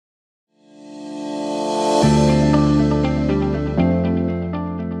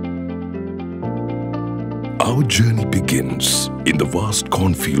Our journey begins in the vast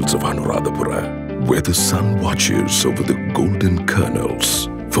cornfields of Anuradhapura, where the sun watches over the golden kernels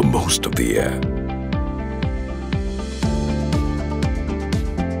for most of the year.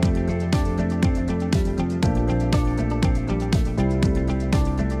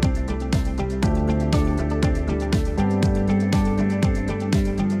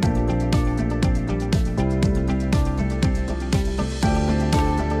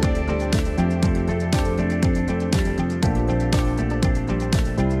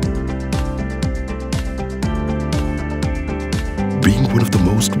 Being one of the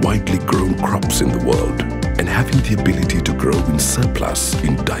most widely grown crops in the world and having the ability to grow in surplus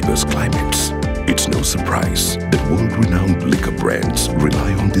in diverse climates, it's no surprise that world-renowned liquor brands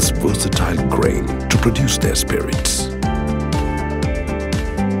rely on this versatile grain to produce their spirits.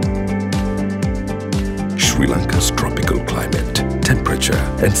 Sri Lanka's tropical climate, temperature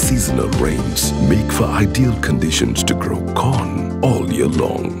and seasonal rains make for ideal conditions to grow corn all year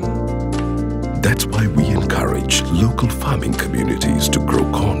long. That's why we encourage local farming communities to grow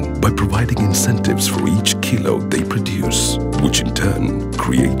corn by providing incentives for each kilo they produce, which in turn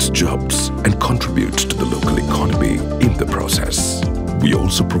creates jobs and contributes to the local economy in the process. We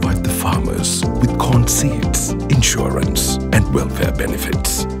also provide the farmers with corn seeds, insurance and welfare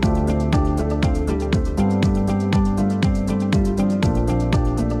benefits.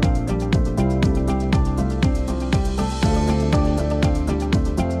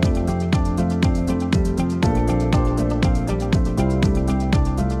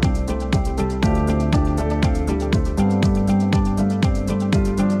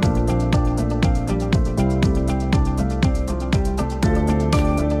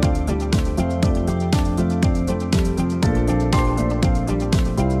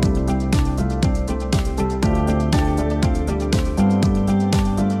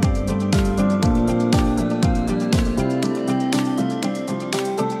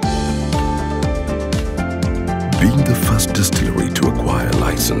 Being the first distillery to acquire a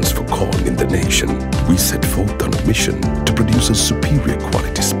license for corn in the nation, we set forth on a mission to produce a superior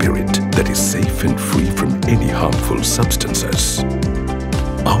quality spirit that is safe and free from any harmful substances.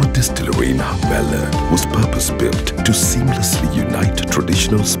 Our distillery in Hambella was purpose-built to seamlessly unite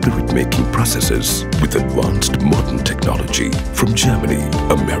traditional spirit-making processes with advanced modern technology from Germany,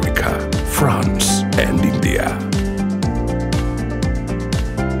 America, France and India.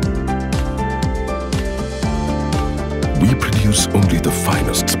 We produce only the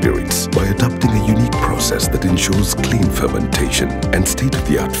finest spirits by adopting a unique process that ensures clean fermentation and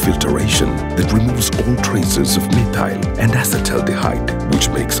state-of-the-art filtration that removes all traces of methyl and acetaldehyde, which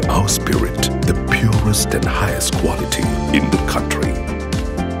makes our spirit the purest and highest quality in the country.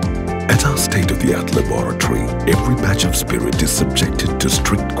 At our state-of-the-art laboratory, every batch of spirit is subjected to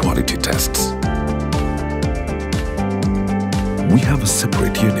strict quality tests. We have a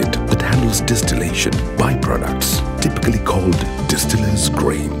separate unit that handles distillation byproducts, typically called distillers'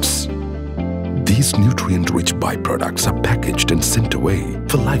 grains. These nutrient-rich byproducts are packaged and sent away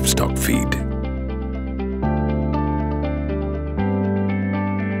for livestock feed.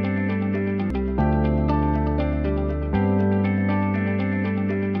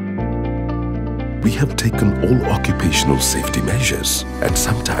 We have taken all occupational safety measures and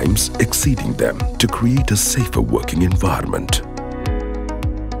sometimes exceeding them to create a safer working environment.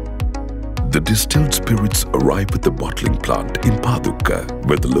 The distilled spirits arrive at the bottling plant in Padukka,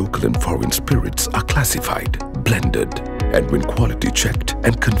 where the local and foreign spirits are classified, blended, and when quality checked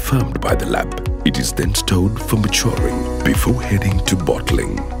and confirmed by the lab, it is then stored for maturing before heading to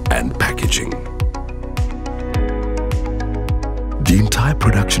bottling and packaging. The entire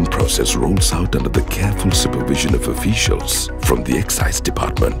production process rolls out under the careful supervision of officials from the excise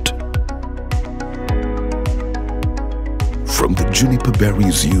department. From the juniper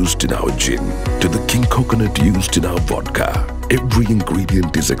berries used in our gin to the king coconut used in our vodka, every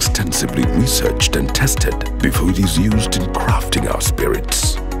ingredient is extensively researched and tested before it is used in crafting our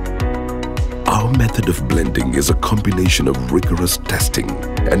spirits. Our method of blending is a combination of rigorous testing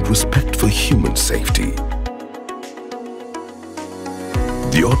and respect for human safety.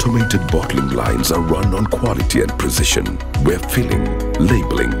 The automated bottling lines are run on quality and precision, where filling,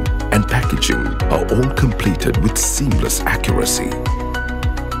 labeling, and packaging are all completed with seamless accuracy.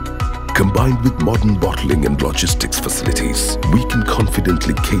 Combined with modern bottling and logistics facilities, we can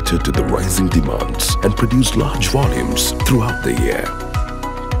confidently cater to the rising demands and produce large volumes throughout the year.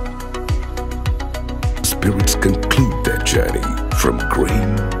 Spirits conclude their journey from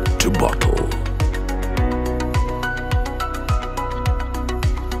grain to bottle.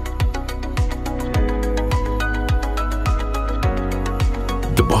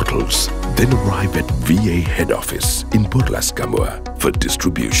 The bottles then arrive at VA head office in Ragama for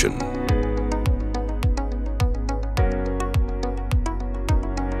distribution.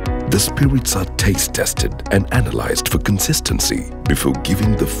 The spirits are taste tested and analyzed for consistency before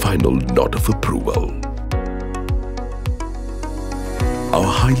giving the final nod of approval.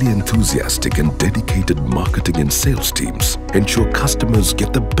 Our highly enthusiastic and dedicated marketing and sales teams ensure customers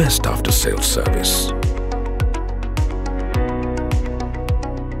get the best after-sales service.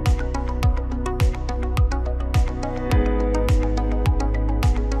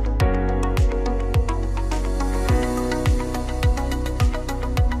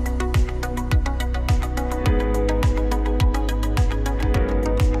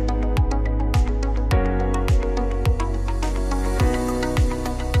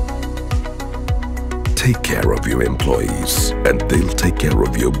 Take care of your employees and they'll take care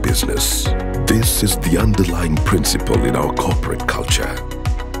of your business. This is the underlying principle in our corporate culture.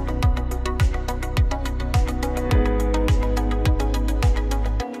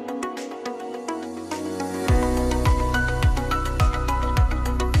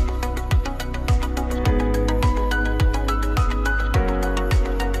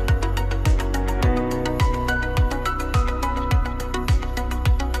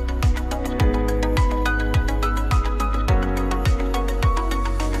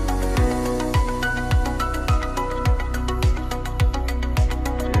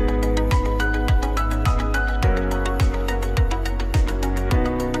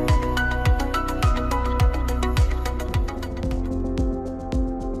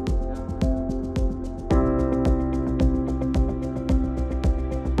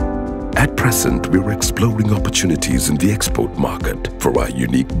 At present, we're exploring opportunities in the export market for our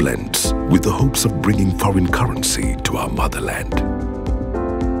unique blends with the hopes of bringing foreign currency to our motherland.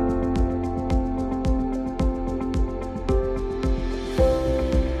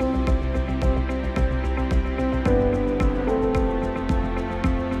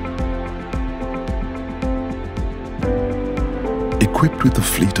 Equipped with a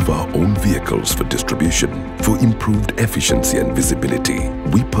fleet of our own vehicles for distribution, for improved efficiency and visibility,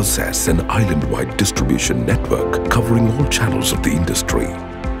 we possess an island-wide distribution network covering all channels of the industry,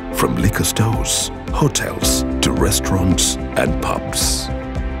 from liquor stores, hotels, to restaurants and pubs.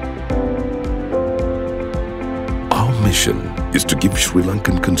 Our mission is to give Sri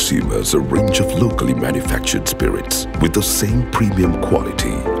Lankan consumers a range of locally manufactured spirits with the same premium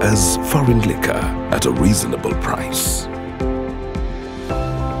quality as foreign liquor at a reasonable price.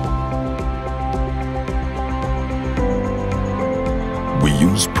 We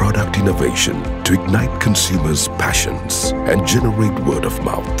use product innovation to ignite consumers' passions and generate word of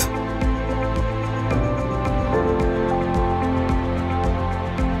mouth.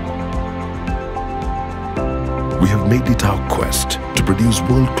 We have made it our quest to produce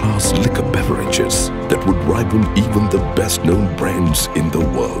world-class liquor beverages that would rival even the best-known brands in the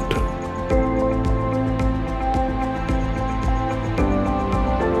world.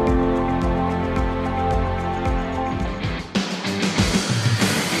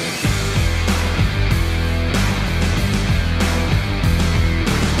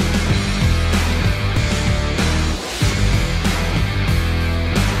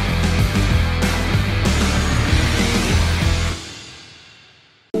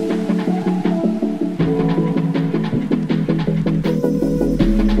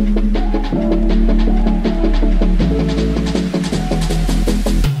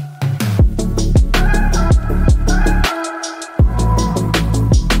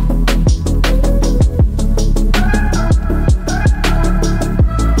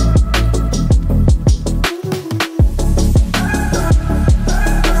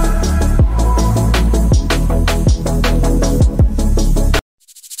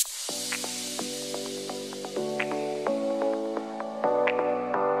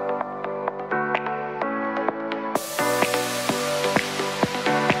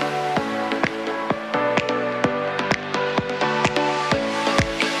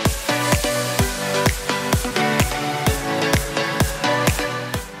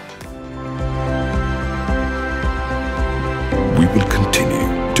 We will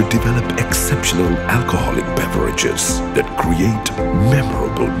continue to develop exceptional alcoholic beverages that create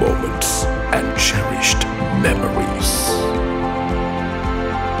memorable moments and cherished memories.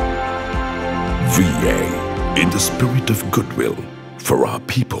 VA, in the spirit of goodwill for our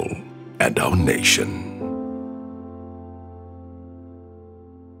people and our nation.